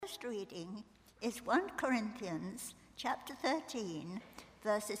first reading is 1 Corinthians chapter 13,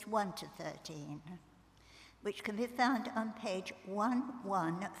 verses 1 to 13, which can be found on page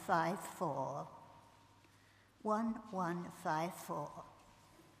 1154. 1154.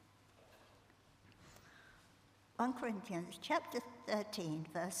 1 Corinthians chapter 13,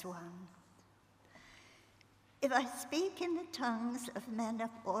 verse 1. If I speak in the tongues of men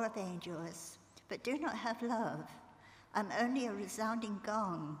or of angels, but do not have love, I'm only a resounding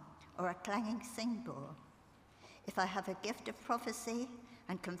gong or a clanging cymbal. If I have a gift of prophecy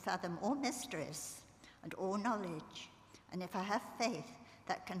and can fathom all mysteries and all knowledge, and if I have faith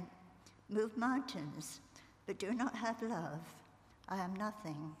that can move mountains, but do not have love, I am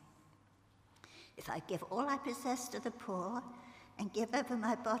nothing. If I give all I possess to the poor and give over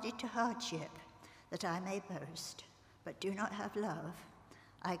my body to hardship, that I may boast, but do not have love,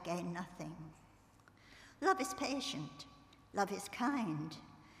 I gain nothing. Love is patient. Love is kind.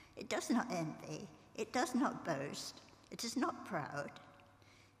 It does not envy. It does not boast. It is not proud.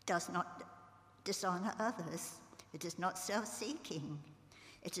 It does not dishonor others. It is not self-seeking.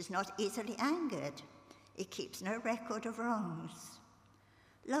 It is not easily angered. It keeps no record of wrongs.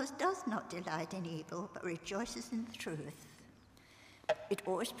 Love does not delight in evil, but rejoices in the truth. It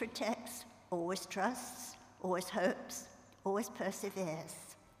always protects, always trusts, always hopes, always perseveres.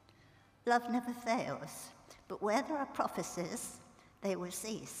 Love never fails, but where there are prophecies, they will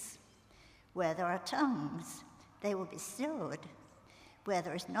cease. Where there are tongues, they will be stilled. Where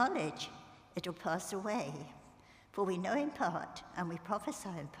there is knowledge, it will pass away. For we know in part, and we prophesy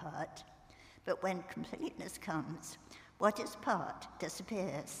in part, but when completeness comes, what is part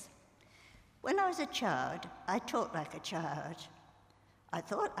disappears. When I was a child, I talked like a child. I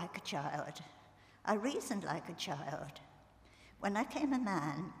thought like a child. I reasoned like a child. When I came a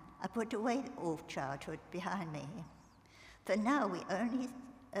man, I put away all childhood behind me. For now we only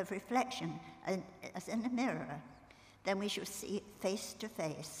of reflection as in a mirror, then we shall see face to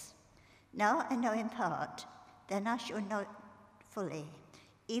face. Now I know in part, then I shall know fully,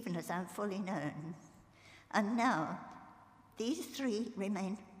 even as I'm fully known. And now these three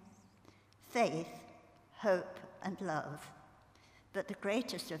remain: faith, hope, and love. But the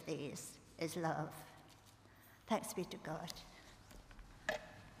greatest of these is love. Thanks be to God.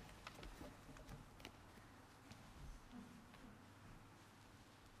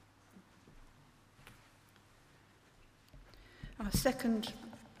 Our second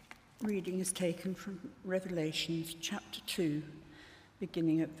reading is taken from Revelations chapter 2,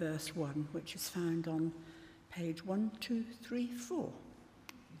 beginning at verse 1, which is found on page 1234.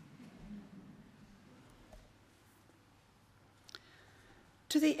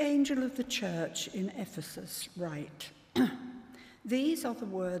 To the angel of the church in Ephesus write, These are the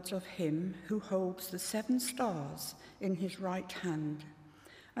words of him who holds the 7 stars in his right hand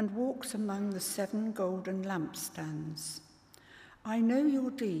and walks among the 7 golden lampstands. I know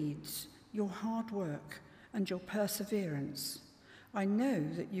your deeds, your hard work, and your perseverance. I know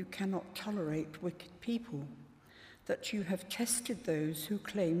that you cannot tolerate wicked people, that you have tested those who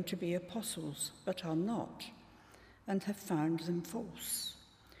claim to be apostles but are not, and have found them false.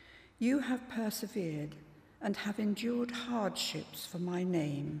 You have persevered and have endured hardships for my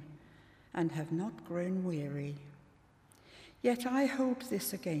name, and have not grown weary. Yet I hold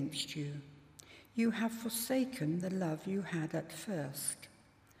this against you. You have forsaken the love you had at first.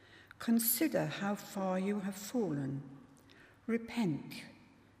 Consider how far you have fallen. Repent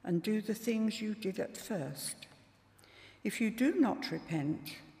and do the things you did at first. If you do not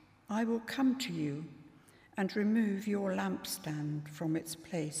repent, I will come to you and remove your lampstand from its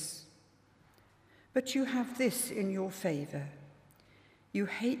place. But you have this in your favor. You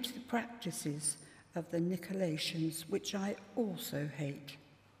hate the practices of the Nicolaitans, which I also hate.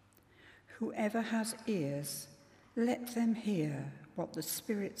 Whoever has ears, let them hear what the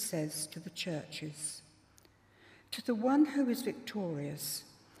Spirit says to the churches. To the one who is victorious,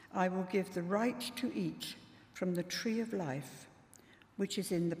 I will give the right to eat from the tree of life, which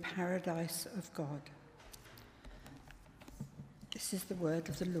is in the paradise of God. This is the word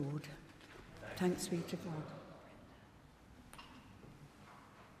of the Lord. Thanks be to God.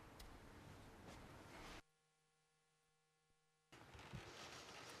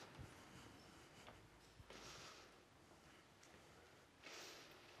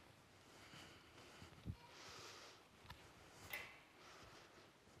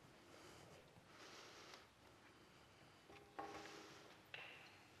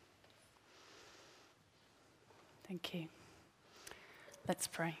 Thank you. Let's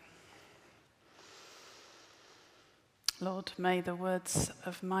pray. Lord, may the words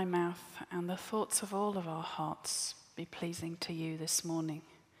of my mouth and the thoughts of all of our hearts be pleasing to you this morning.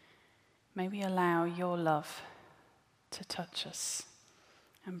 May we allow your love to touch us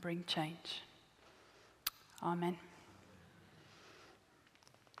and bring change. Amen.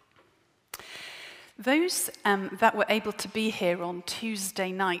 Those that were able to be here on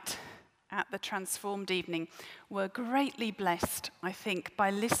Tuesday night at the Transformed evening were greatly blessed, I think,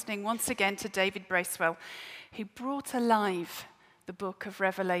 by listening once again to David Bracewell, who brought alive the book of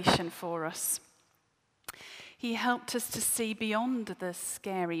Revelation for us. He helped us to see beyond the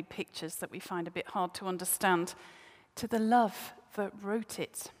scary pictures that we find a bit hard to understand to the love that wrote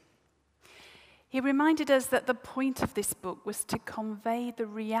it. He reminded us that the point of this book was to convey the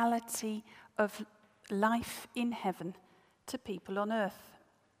reality of life in heaven to people on earth,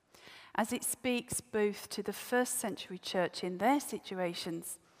 as it speaks both to the first century church in their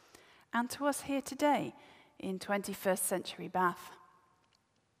situations and to us here today in 21st century Bath.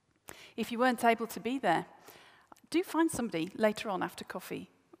 If you weren't able to be there, do find somebody later on after coffee,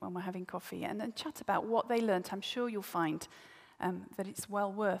 when we're having coffee, and then chat about what they learnt. I'm sure you'll find that it's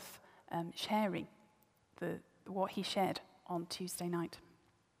well worth sharing what he shared on Tuesday night.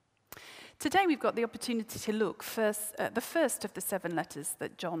 Today we've got the opportunity to look first at the first of the 7 letters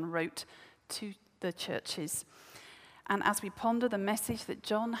that John wrote to the churches. And as we ponder the message that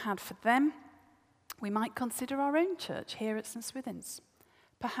John had for them, we might consider our own church here at St. Swithin's.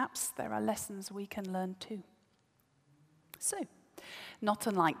 Perhaps there are lessons we can learn too. So, not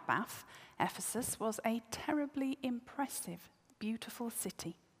unlike Bath, Ephesus was a terribly impressive, beautiful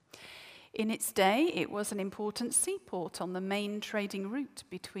city. In its day, it was an important seaport on the main trading route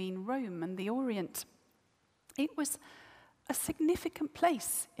between Rome and the Orient. It was a significant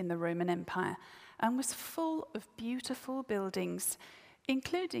place in the Roman Empire and was full of beautiful buildings,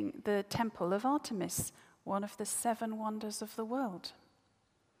 including the Temple of Artemis, one of the 7 wonders of the world.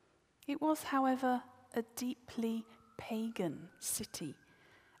 It was, however, a deeply pagan city,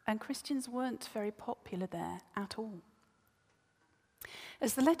 and Christians weren't very popular there at all.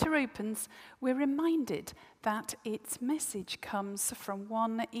 As the letter opens, we're reminded that its message comes from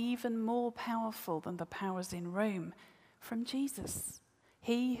one even more powerful than the powers in Rome, from Jesus,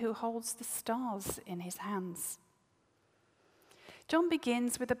 he who holds the stars in his hands. John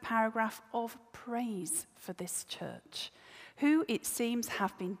begins with a paragraph of praise for this church, who it seems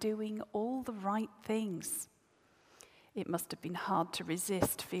have been doing all the right things. It must have been hard to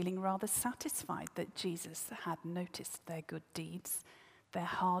resist feeling rather satisfied that Jesus had noticed their good deeds, their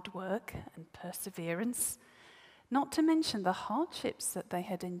hard work and perseverance, not to mention the hardships that they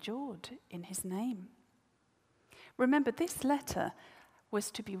had endured in his name. Remember, this letter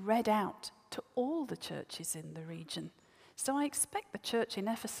was to be read out to all the churches in the region, so I expect the church in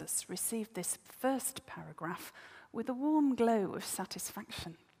Ephesus received this first paragraph with a warm glow of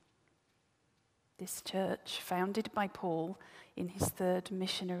satisfaction. This church, founded by Paul in his 3rd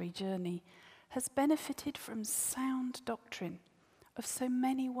missionary journey, has benefited from sound doctrine of so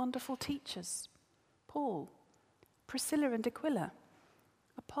many wonderful teachers: Paul, Priscilla and Aquila,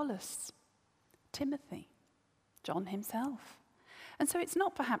 Apollos, Timothy, John himself. And so it's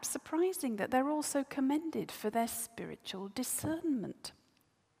not perhaps surprising that they're also commended for their spiritual discernment.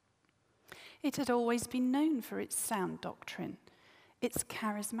 It had always been known for its sound doctrine, its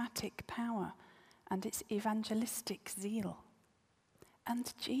charismatic power, and its evangelistic zeal.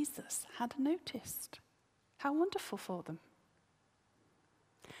 And Jesus had noticed. How wonderful for them.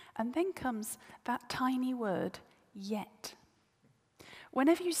 And then comes that tiny word, yet.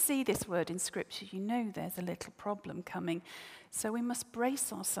 Whenever you see this word in Scripture, you know there's a little problem coming. So we must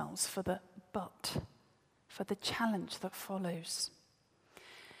brace ourselves for the but, for the challenge that follows.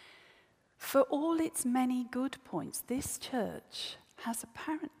 For all its many good points, this church has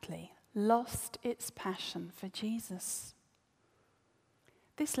apparently lost its passion for Jesus.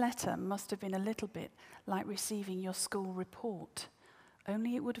 This letter must have been a little bit like receiving your school report,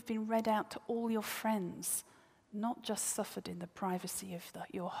 only it would have been read out to all your friends, not just suffered in the privacy of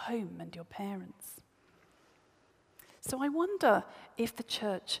your home and your parents. So I wonder if the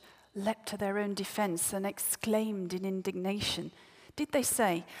church leapt to their own defense and exclaimed in indignation. Did they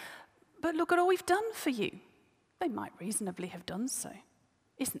say, "But look at all we've done for you"? They might reasonably have done so.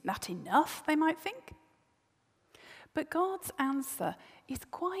 Isn't that enough, they might think? But God's answer is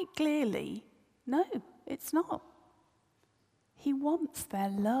quite clearly, no, it's not. He wants their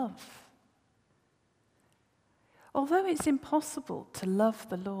love. Although it's impossible to love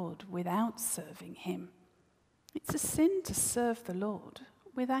the Lord without serving him, it's a sin to serve the Lord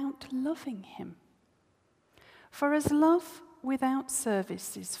without loving him. For as love without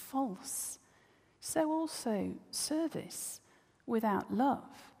service is false, so also service without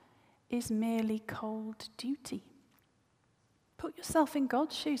love is merely cold duty. Put yourself in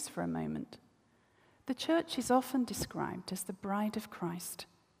God's shoes for a moment. The church is often described as the bride of Christ.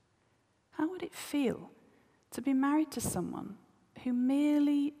 How would it feel to be married to someone who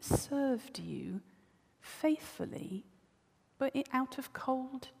merely served you faithfully, but out of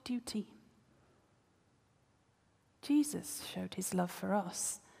cold duty? Jesus showed his love for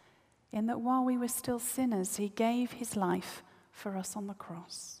us in that while we were still sinners, he gave his life for us on the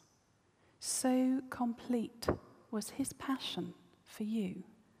cross. So complete was his passion for you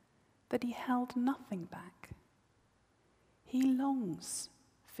that he held nothing back. He longs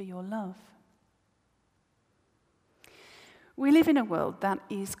for your love. We live in a world that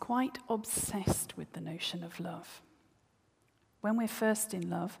is quite obsessed with the notion of love. When we're first in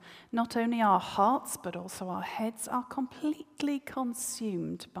love, not only our hearts but also our heads are completely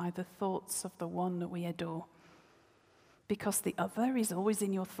consumed by the thoughts of the one that we adore. Because the other is always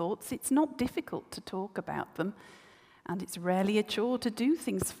in your thoughts, it's not difficult to talk about them, and it's rarely a chore to do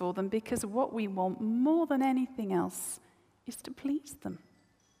things for them, because what we want more than anything else is to please them.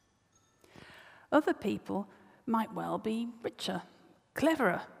 Other people might well be richer,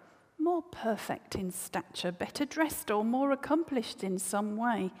 cleverer, more perfect in stature, better dressed, or more accomplished in some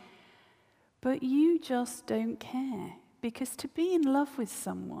way. But you just don't care, because to be in love with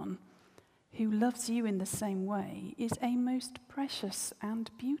someone who loves you in the same way is a most precious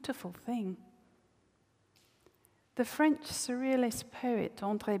and beautiful thing. The French surrealist poet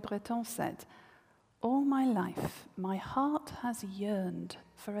André Breton said, "All my life, my heart has yearned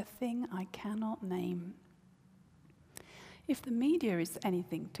for a thing I cannot name." If the media is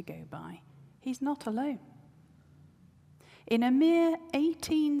anything to go by, he's not alone. In a mere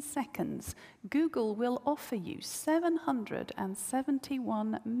 18 seconds, Google will offer you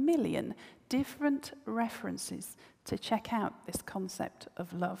 771 million different references to check out this concept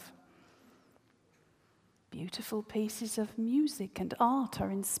of love. Beautiful pieces of music and art are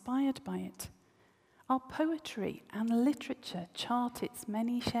inspired by it. Our poetry and literature chart its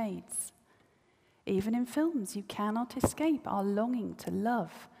many shades. Even in films, you cannot escape our longing to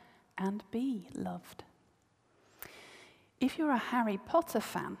love and be loved. If you're a Harry Potter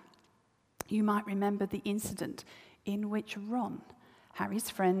fan, you might remember the incident in which Ron, Harry's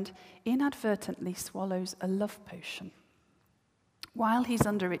friend, inadvertently swallows a love potion. While he's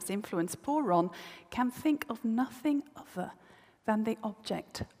under its influence, poor Ron can think of nothing other than the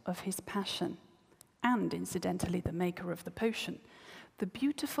object of his passion, and incidentally the maker of the potion, the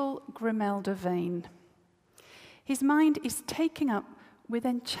beautiful Grimelda Vane. His mind is taken up with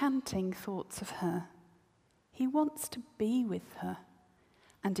enchanting thoughts of her. He wants to be with her,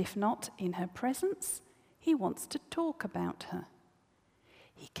 and if not in her presence, he wants to talk about her.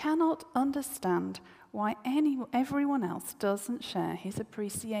 He cannot understand why everyone else doesn't share his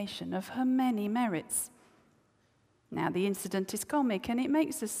appreciation of her many merits. Now, the incident is comic, and it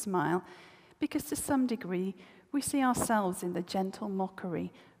makes us smile, because to some degree, we see ourselves in the gentle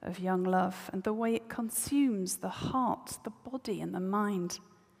mockery of young love and the way it consumes the heart, the body, and the mind.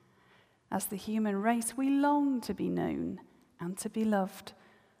 As the human race, we long to be known and to be loved,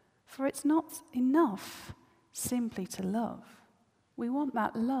 for it's not enough simply to love. We want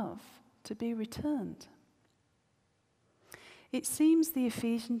that love to be returned. It seems the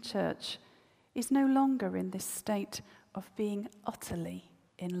Ephesian church is no longer in this state of being utterly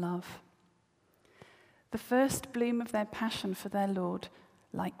in love. The first bloom of their passion for their Lord,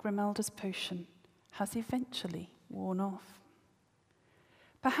 like Grimelda's potion, has eventually worn off.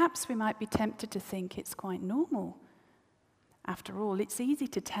 Perhaps we might be tempted to think it's quite normal. After all, it's easy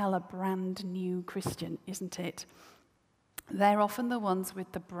to tell a brand new Christian, isn't it? They're often the ones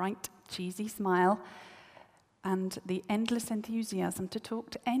with the bright, cheesy smile and the endless enthusiasm to talk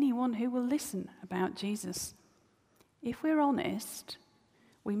to anyone who will listen about Jesus. If we're honest,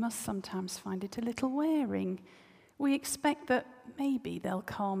 we must sometimes find it a little wearing. We expect that maybe they'll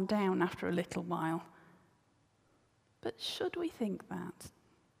calm down after a little while. But should we think that?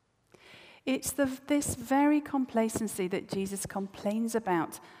 It's this very complacency that Jesus complains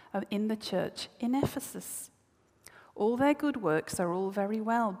about in the church in Ephesus. All their good works are all very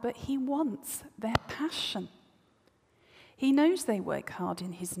well, but he wants their passion. He knows they work hard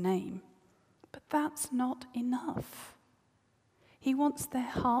in his name, but that's not enough. He wants their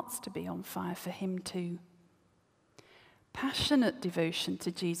hearts to be on fire for him too. Passionate devotion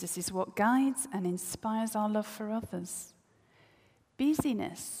to Jesus is what guides and inspires our love for others.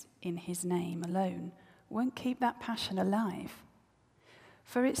 Busyness in his name alone won't keep that passion alive.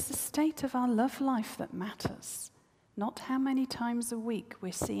 For it's the state of our love life that matters, not how many times a week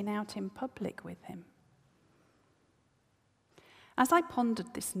we're seen out in public with him. As I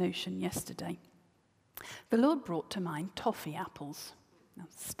pondered this notion yesterday, The Lord brought to mind toffee apples. Now,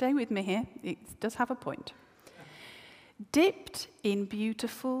 stay with me here, it does have a point. Dipped in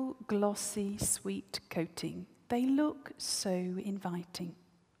beautiful, glossy, sweet coating, they look so inviting,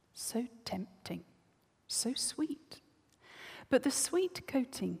 so tempting, so sweet. But the sweet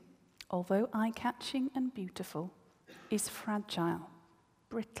coating, although eye-catching and beautiful, is fragile,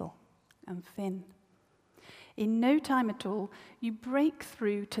 brittle, and thin. In no time at all, you break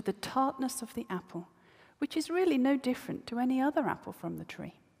through to the tartness of the apple, which is really no different to any other apple from the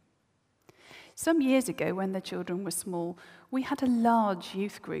tree. Some years ago, when the children were small, we had a large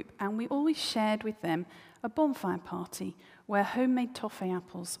youth group, and we always shared with them a bonfire party where homemade toffee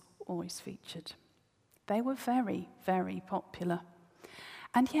apples always featured. They were very, very popular.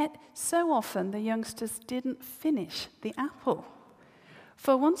 And yet, so often, the youngsters didn't finish the apple.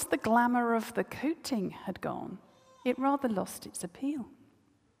 For once the glamour of the coating had gone, it rather lost its appeal.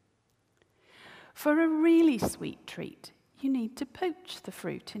 For a really sweet treat, you need to poach the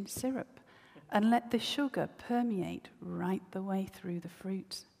fruit in syrup and let the sugar permeate right the way through the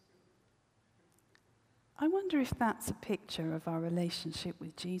fruit. I wonder if that's a picture of our relationship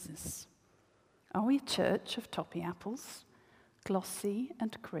with Jesus. Are we a church of toffee apples, glossy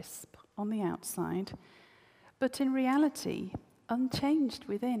and crisp on the outside, but in reality, unchanged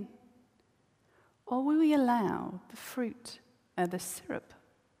within? Or will we allow the fruit, the syrup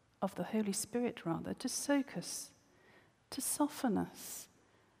of the Holy Spirit rather, to soak us, to soften us,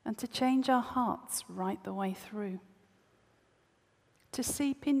 and to change our hearts right the way through, to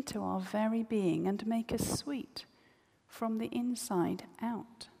seep into our very being and make us sweet from the inside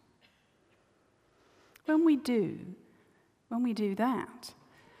out? When we do that,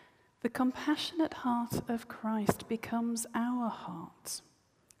 the compassionate heart of Christ becomes our heart,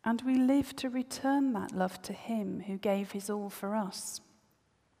 and we live to return that love to him who gave his all for us.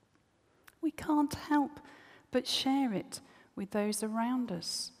 We can't help but share it with those around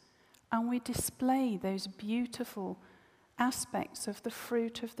us, and we display those beautiful aspects of the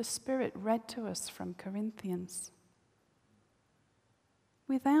fruit of the Spirit read to us from Corinthians.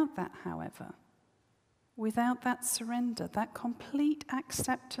 Without that, however, without that surrender, that complete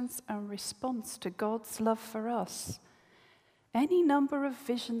acceptance and response to God's love for us, any number of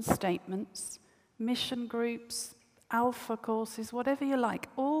vision statements, mission groups, alpha courses, whatever you like,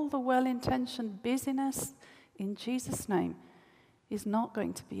 all the well-intentioned busyness in Jesus' name is not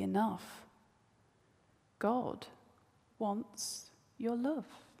going to be enough. God wants your love.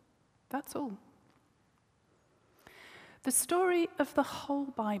 That's all. The story of the whole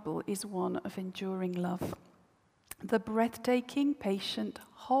Bible is one of enduring love. The breathtaking, patient,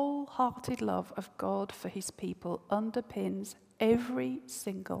 wholehearted love of God for his people underpins every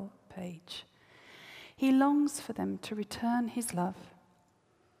single page. He longs for them to return his love.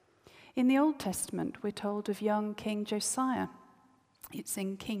 In the Old Testament, we're told of young King Josiah. It's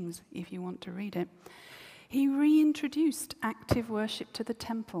in Kings, if you want to read it. He reintroduced active worship to the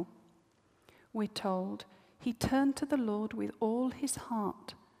temple. We're told he turned to the Lord with all his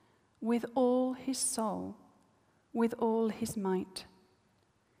heart, with all his soul, with all his might.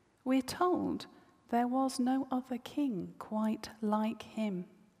 We're told there was no other king quite like him.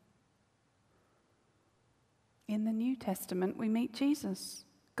 In the New Testament, we meet Jesus,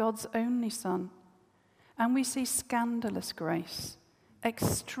 God's only Son, and we see scandalous grace,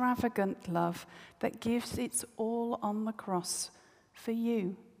 extravagant love that gives its all on the cross for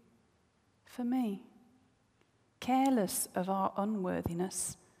you, for me, careless of our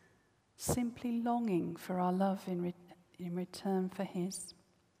unworthiness, simply longing for our love in return for his.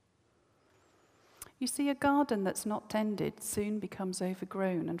 You see, a garden that's not tended soon becomes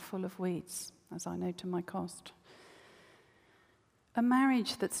overgrown and full of weeds, as I know to my cost. A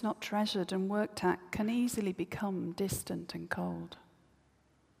marriage that's not treasured and worked at can easily become distant and cold.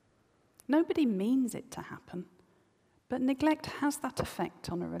 Nobody means it to happen, but neglect has that effect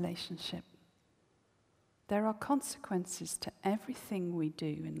on a relationship. There are consequences to everything we do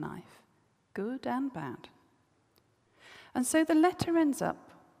in life, good and bad. And so the letter ends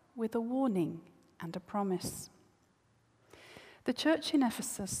up with a warning and a promise. The church in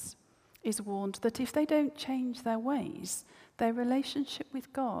Ephesus is warned that if they don't change their ways, their relationship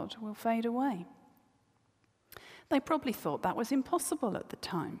with God will fade away. They probably thought that was impossible at the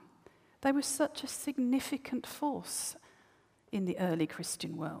time. They were such a significant force in the early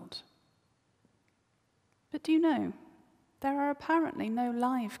Christian world. But do you know, there are apparently no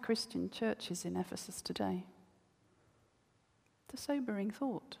live Christian churches in Ephesus today. It's a sobering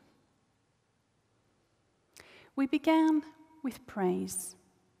thought. We began with praise.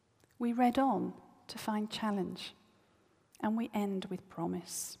 We read on to find challenge. And we end with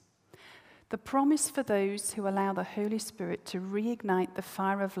promise. The promise for those who allow the Holy Spirit to reignite the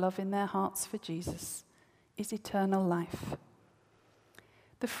fire of love in their hearts for Jesus is eternal life.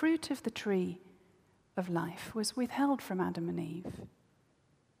 The fruit of the tree of life was withheld from Adam and Eve,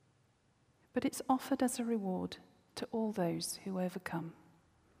 but it's offered as a reward to all those who overcome.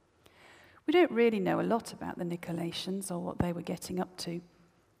 We don't really know a lot about the Nicolaitans or what they were getting up to,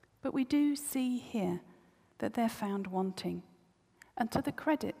 but we do see here that they're found wanting. And to the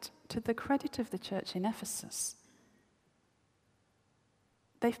credit of the church in Ephesus,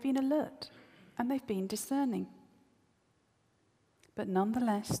 they've been alert and they've been discerning. But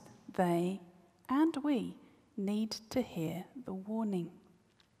nonetheless, they and we need to hear the warning.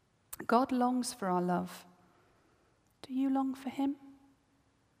 God longs for our love. Do you long for him?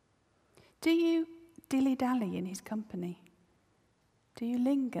 Do you dilly-dally in his company? Do you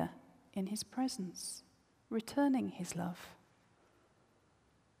linger in his presence, returning his love?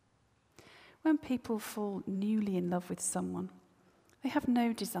 When people fall newly in love with someone, they have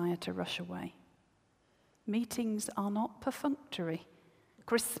no desire to rush away. Meetings are not perfunctory,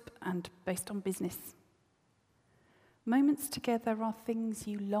 crisp and based on business. Moments together are things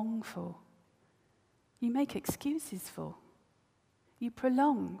you long for. You make excuses for. You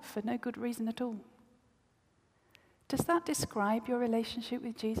prolong for no good reason at all. Does that describe your relationship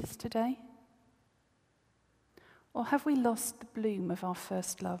with Jesus today? Or have we lost the bloom of our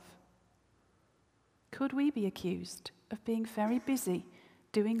first love? Could we be accused of being very busy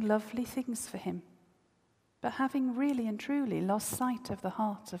doing lovely things for him, but having really and truly lost sight of the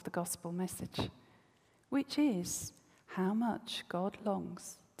heart of the gospel message, which is how much God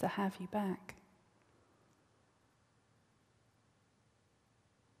longs to have you back?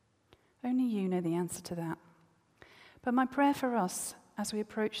 Only you know the answer to that. But my prayer for us as we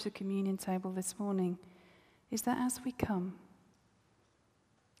approach the communion table this morning is that as we come,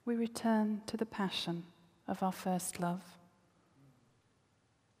 we return to the passion of our first love.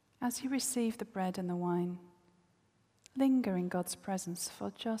 As you receive the bread and the wine, linger in God's presence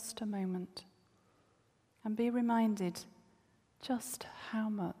for just a moment and be reminded just how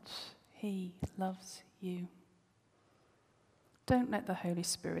much he loves you. Don't let the Holy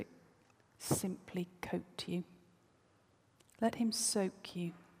Spirit simply coat you. Let him soak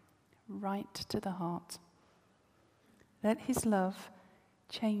you right to the heart. Let his love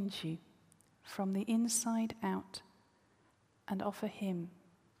change you from the inside out and offer him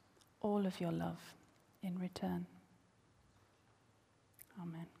all of your love in return.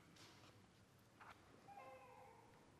 Amen.